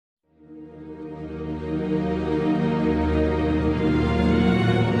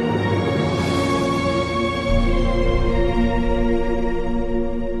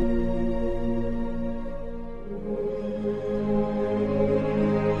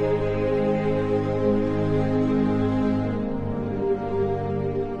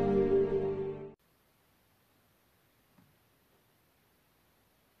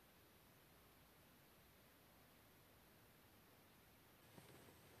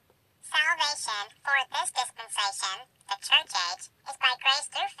salvation for this dispensation, the church age, is by grace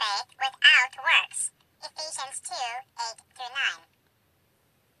through faith without works. Ephesians 2:8-9.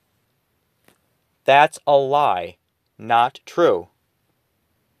 That's a lie, not true.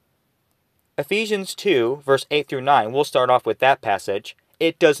 Ephesians 2, verse 8-9, we'll start off with that passage.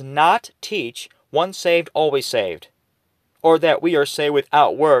 It does not teach once saved, always saved, or that we are saved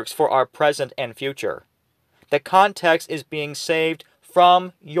without works for our present and future. The context is being saved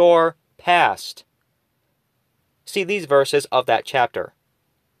from your past. See these verses of that chapter.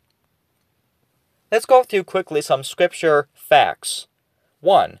 Let's go through quickly some scripture facts.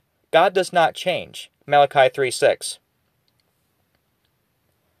 1. God does not change. Malachi 3:6.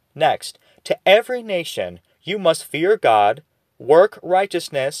 Next, to every nation you must fear God, work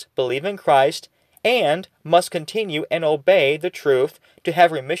righteousness, believe in Christ, and must continue and obey the truth to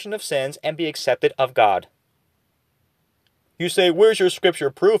have remission of sins and be accepted of God. You say, where's your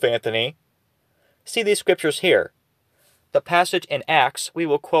scripture proof, Anthony? See these scriptures here. The passage in Acts, we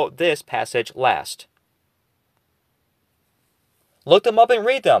will quote this passage last. Look them up and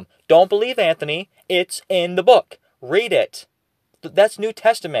read them. Don't believe Anthony. It's in the book. Read it. That's New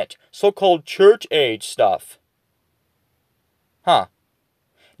Testament, so-called church age stuff.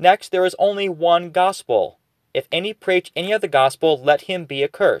 Next, there is only one gospel. If any preach any other gospel, let him be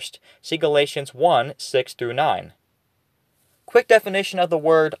accursed. See Galatians 1:6-9. Quick definition of the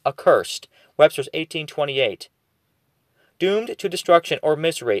word accursed. Webster's 1828. Doomed to destruction or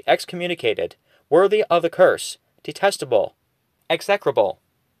misery, excommunicated, worthy of the curse, detestable, execrable.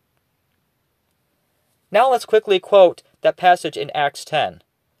 Now let's quickly quote that passage in Acts 10,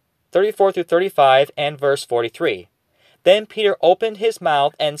 34-35 and verse 43. Then Peter opened his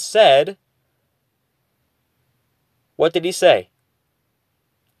mouth and said, what did he say?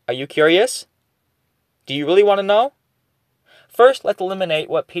 Are you curious? Do you really want to know? First, let's eliminate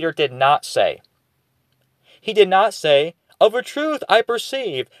what Peter did not say. He did not say, of a truth I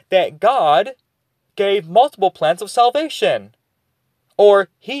perceive that God gave multiple plans of salvation. Or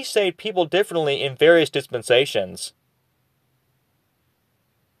he saved people differently in various dispensations.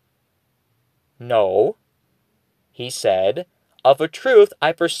 No. He said, of a truth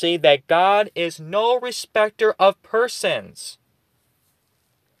I perceive that God is no respecter of persons.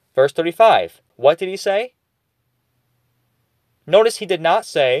 Verse 35. What did he say? Notice he did not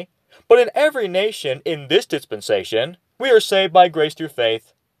say, but in every nation in this dispensation, we are saved by grace through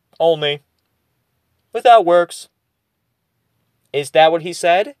faith, only, without works. Is that what he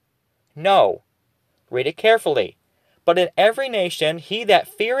said? No. Read it carefully. But in every nation, he that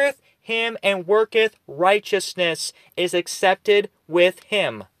feareth him and worketh righteousness is accepted with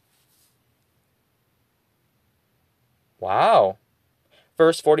him. Wow.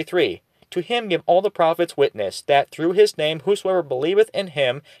 Verse 43. To him give all the prophets witness, that through his name whosoever believeth in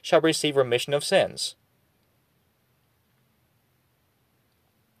him shall receive remission of sins.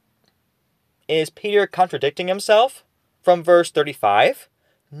 Is Peter contradicting himself from verse 35?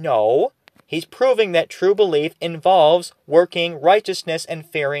 No. He's proving that true belief involves working righteousness and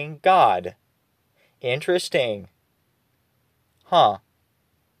fearing God. Interesting.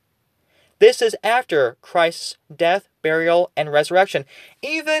 This is after Christ's death, burial, and resurrection,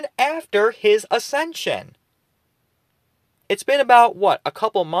 even after his ascension. It's been about, a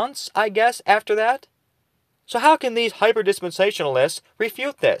couple months, I guess, after that? So how can these hyper-dispensationalists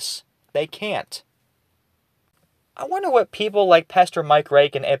refute this? They can't. I wonder what people like Pastor Mike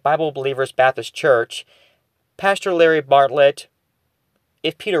Reagan at Bible Believers Baptist Church, Pastor Larry Bartlett,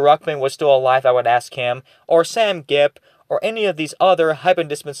 if Peter Ruckman was still alive, I would ask him, or Sam Gipp, or any of these other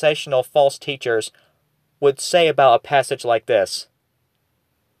hyper-dispensational false teachers would say about a passage like this.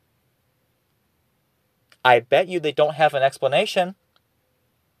 I bet you they don't have an explanation.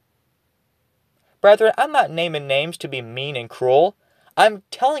 Brethren, I'm not naming names to be mean and cruel. I'm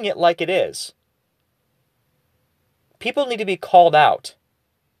telling it like it is. People need to be called out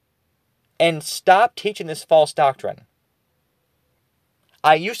and stop teaching this false doctrine.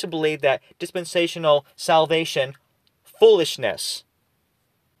 I used to believe that dispensational salvation, foolishness.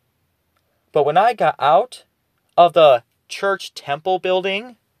 But when I got out of the church temple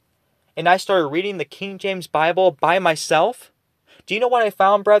building and I started reading the King James Bible by myself, do you know what I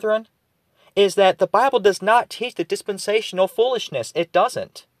found, brethren? Is that the Bible does not teach the dispensational foolishness. It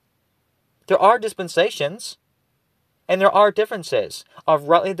doesn't. There are dispensations, and there are differences of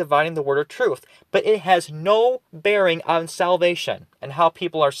rightly dividing the word of truth, but it has no bearing on salvation and how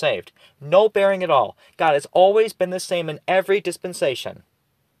people are saved. No bearing at all. God has always been the same in every dispensation.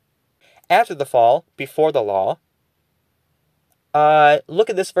 After the fall, before the law, look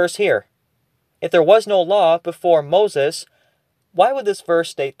at this verse here. If there was no law before Moses, why would this verse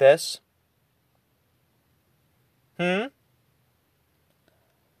state this?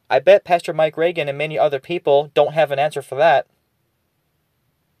 I bet Pastor Mike Reagan and many other people don't have an answer for that.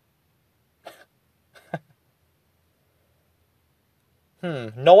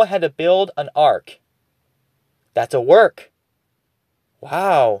 Noah had to build an ark. That's a work.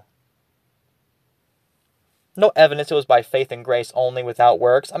 Wow. No evidence it was by faith and grace only without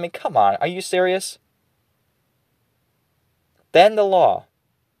works. I mean, come on. Are you serious? Then the law.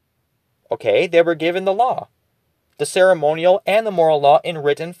 Okay, they were given the law. The ceremonial and the moral law in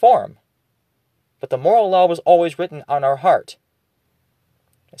written form. But the moral law was always written on our heart.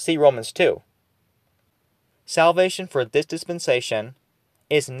 See Romans 2. Salvation for this dispensation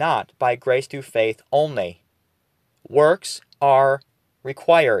is not by grace through faith only. Works are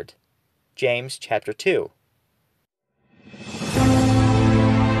required. James chapter 2.